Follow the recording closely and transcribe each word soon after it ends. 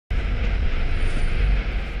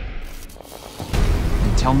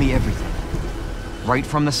tell me everything. Right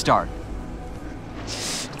from the start.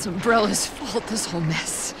 It's Umbrella's fault, this whole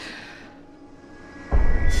mess.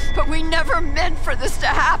 But we never meant for this to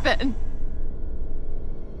happen!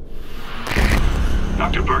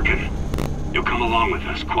 Dr. Birkin, you'll come along with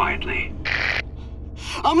us quietly.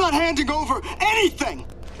 I'm not handing over anything!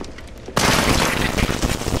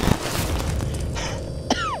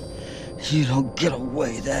 You don't get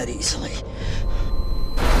away that easily.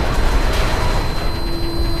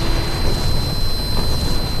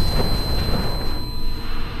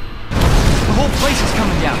 The whole place is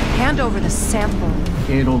coming down. Hand over the sample.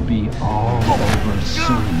 It'll be all over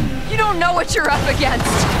soon. You don't know what you're up against.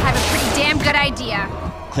 I have a pretty damn good idea.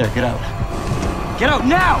 There, get out. Get out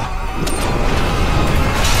now!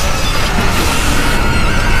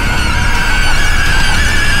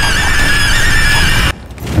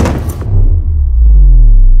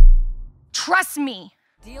 Trust me.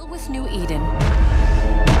 Deal with New Eden.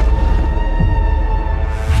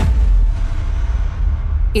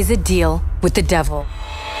 Is a deal with the devil.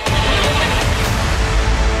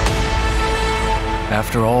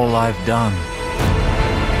 After all I've done,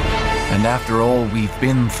 and after all we've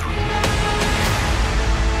been through,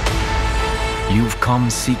 you've come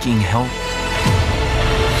seeking help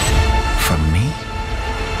from me?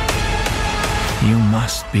 You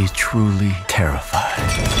must be truly terrified.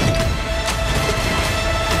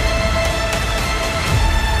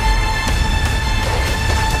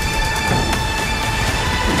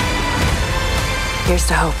 Here's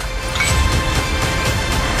to hope.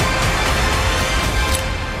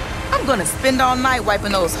 I'm gonna spend all night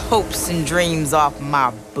wiping those hopes and dreams off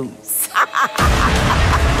my boots.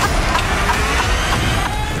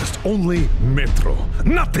 There's only Metro,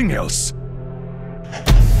 nothing else.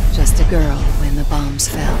 Just a girl when the bombs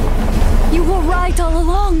fell. You were right all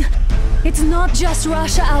along. It's not just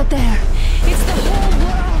Russia out there. It's the whole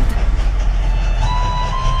world.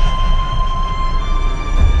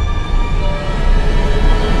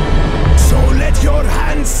 Let your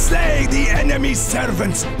hands slay the enemy's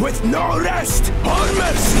servants with no rest or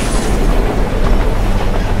mercy!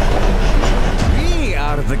 We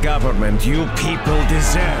are the government you people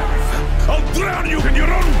deserve. I'll drown you in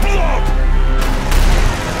your own blood!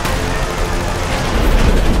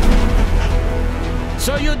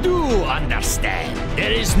 So you do understand.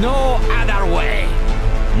 There is no other way.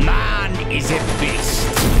 Man is a beast.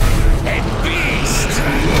 A beast!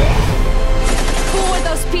 Who are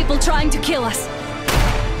those people trying to kill us?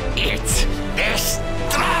 It's the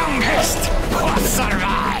strongest who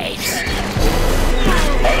survives!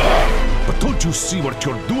 But don't you see what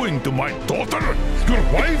you're doing to my daughter? Your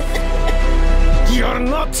wife? You're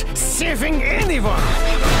not saving anyone!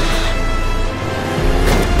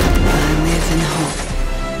 I live in hope.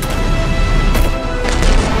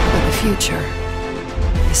 But the future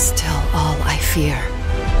is still all I fear.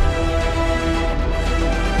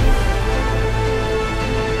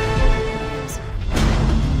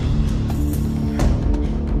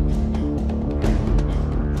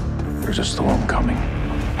 There's a storm coming.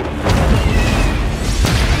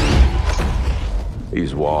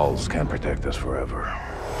 These walls can't protect us forever.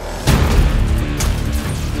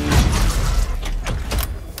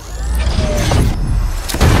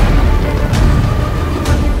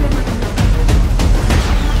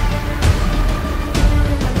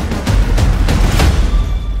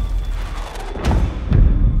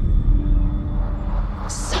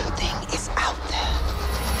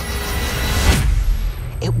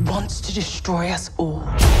 To destroy us all.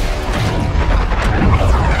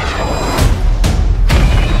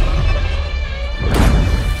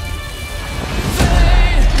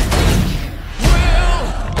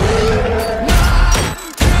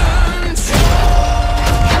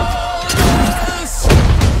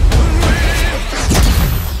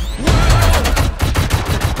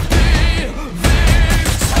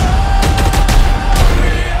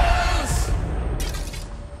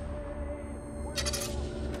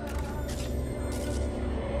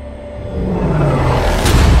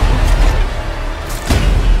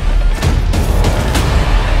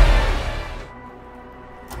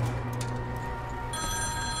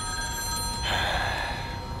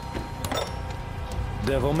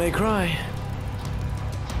 Devil may cry.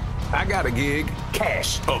 I got a gig.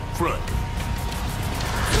 Cash up front.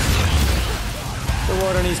 The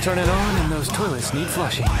water needs turning on, and those toilets need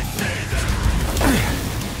flushing.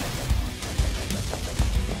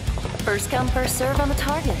 First come, first serve on the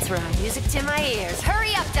targets, right? Music to my ears.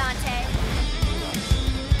 Hurry up, Dante!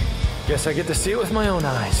 Guess I get to see it with my own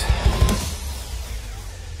eyes.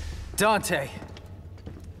 Dante.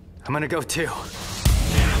 I'm gonna go too.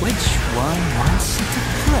 Which one wants to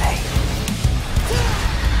play?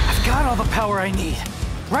 got all the power I need.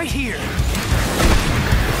 Right here.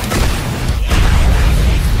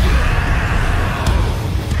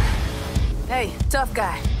 Hey, tough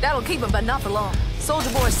guy. That'll keep him, but not for long. Soldier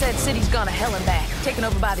Boy said city's gone to hell and back, taken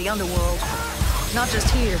over by the underworld. Not just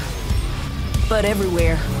here, but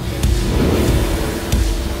everywhere.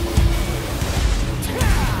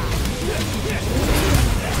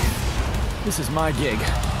 This is my gig.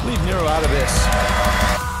 Leave Nero out of this.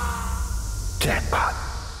 Jackpot.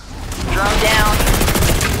 Drum down.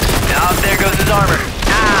 Oh, there goes his armor.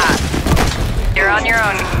 Ah! You're on your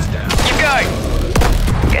own. Keep going.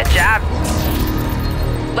 Good job.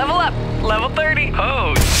 Level up. Level 30.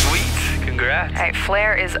 Oh, sweet. Congrats. Alright,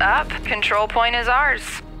 flare is up. Control point is ours.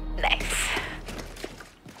 Nice.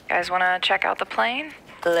 Guys wanna check out the plane?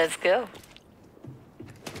 Let's go.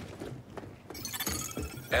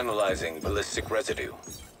 Analyzing ballistic residue.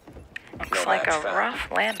 Looks like a rough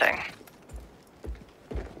landing.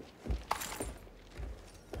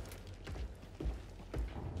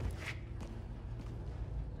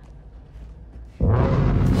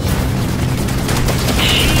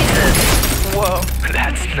 Jesus! Whoa,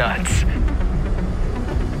 that's nuts.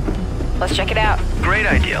 Let's check it out. Great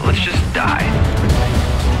idea. Let's just die.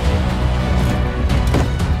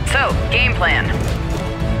 So, game plan.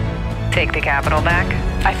 Take the capital back.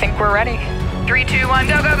 I think we're ready. 3, 2, 1,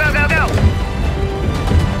 go, go, go, go, go!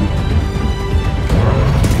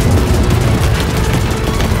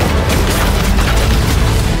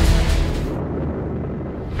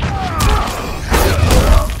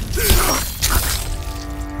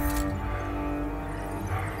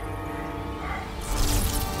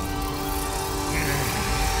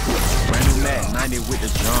 Brand new Mac 90 with the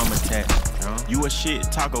drum attack. You a shit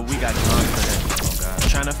talker, we got done for that.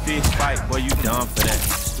 Tryna fist fight, boy, you done for that.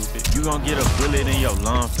 Stupid. You gon' get a bullet in your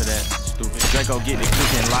lung for that. Stupid. Draco get the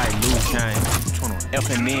cooking like loose chain.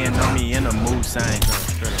 F&N on me in the mood sign.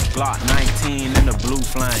 Glock 19 in the blue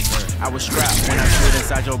flame. I was strapped when I slid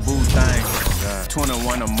inside your boot thing.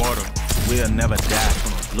 21 immortal, we'll never die.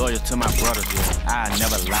 Loyal to my brothers, I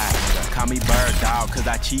never lie. Call me bird dog, cause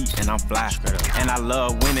I cheat and I'm fly. And I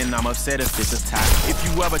love winning, I'm upset if it's a tie. If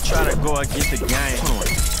you ever try to go against the game,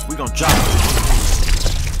 we gon' drop it.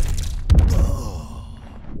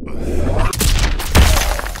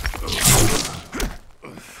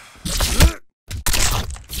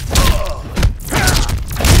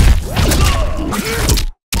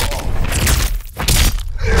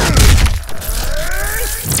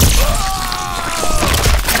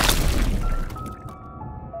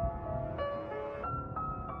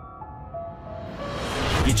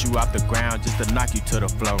 Get you off the ground just to knock you to the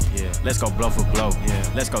floor. Yeah. Let's go blow for blow.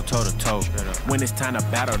 Yeah. Let's go toe to toe. When it's time to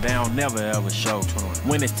battle, they don't never ever show.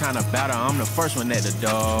 When it's time to battle, I'm the first one at the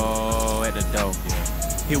door. At the door. Yeah.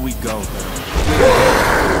 Here we go.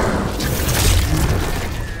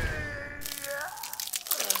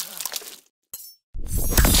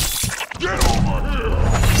 Get over here!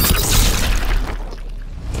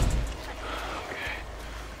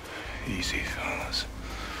 Okay. Easy, fellas.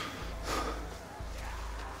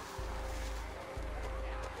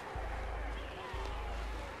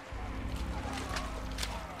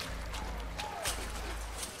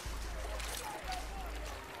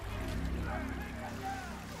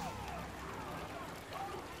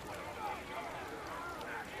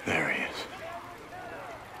 There he is.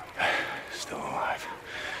 Still alive.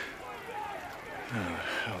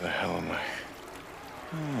 How the hell am I?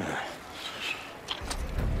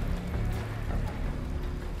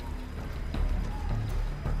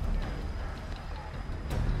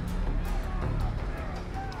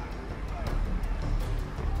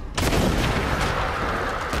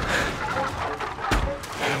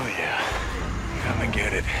 Hell yeah. Come and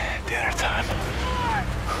get it. Dinner time.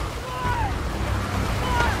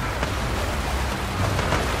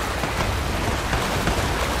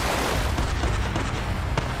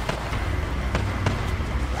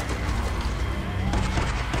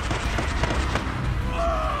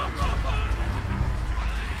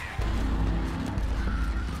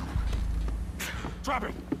 Drop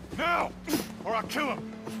him! Now! Or I'll kill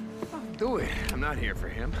him! Do it. I'm not here for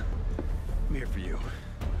him. I'm here for you.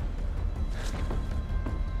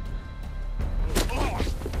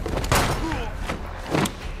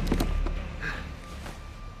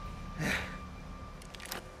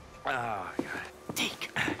 Oh, God.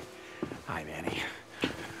 Take. Hi, Manny.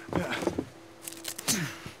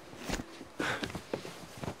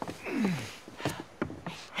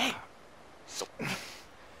 Hey. So,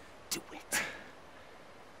 do it.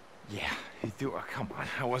 Yeah, you do. Oh, come on.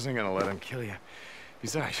 I wasn't gonna let him kill you.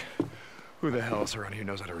 Besides, who the hell else around here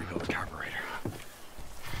knows how to rebuild a carburetor?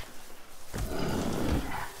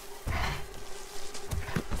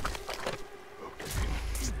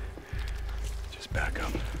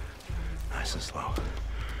 Nice and slow.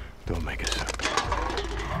 Don't make a sound.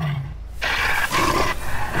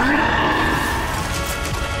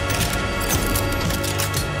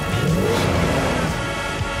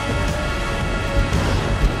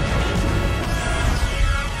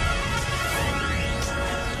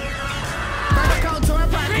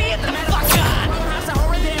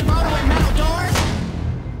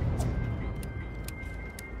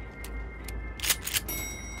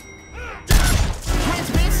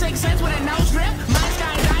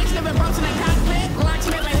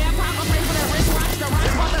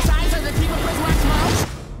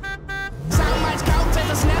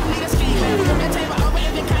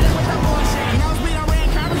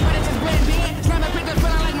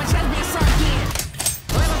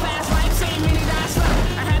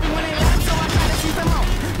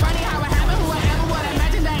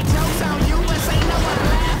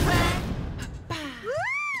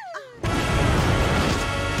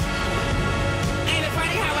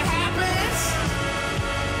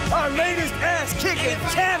 Latest ass-kicking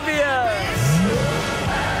champion!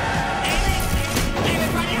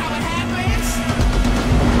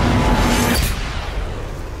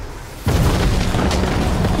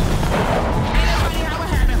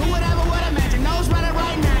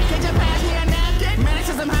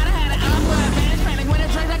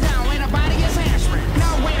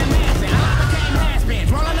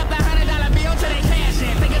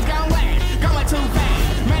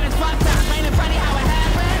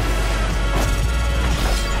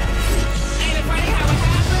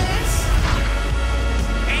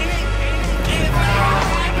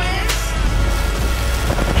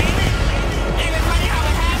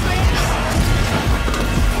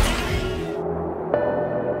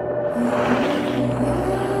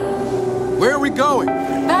 Where are we going?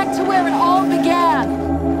 Back to where it all began.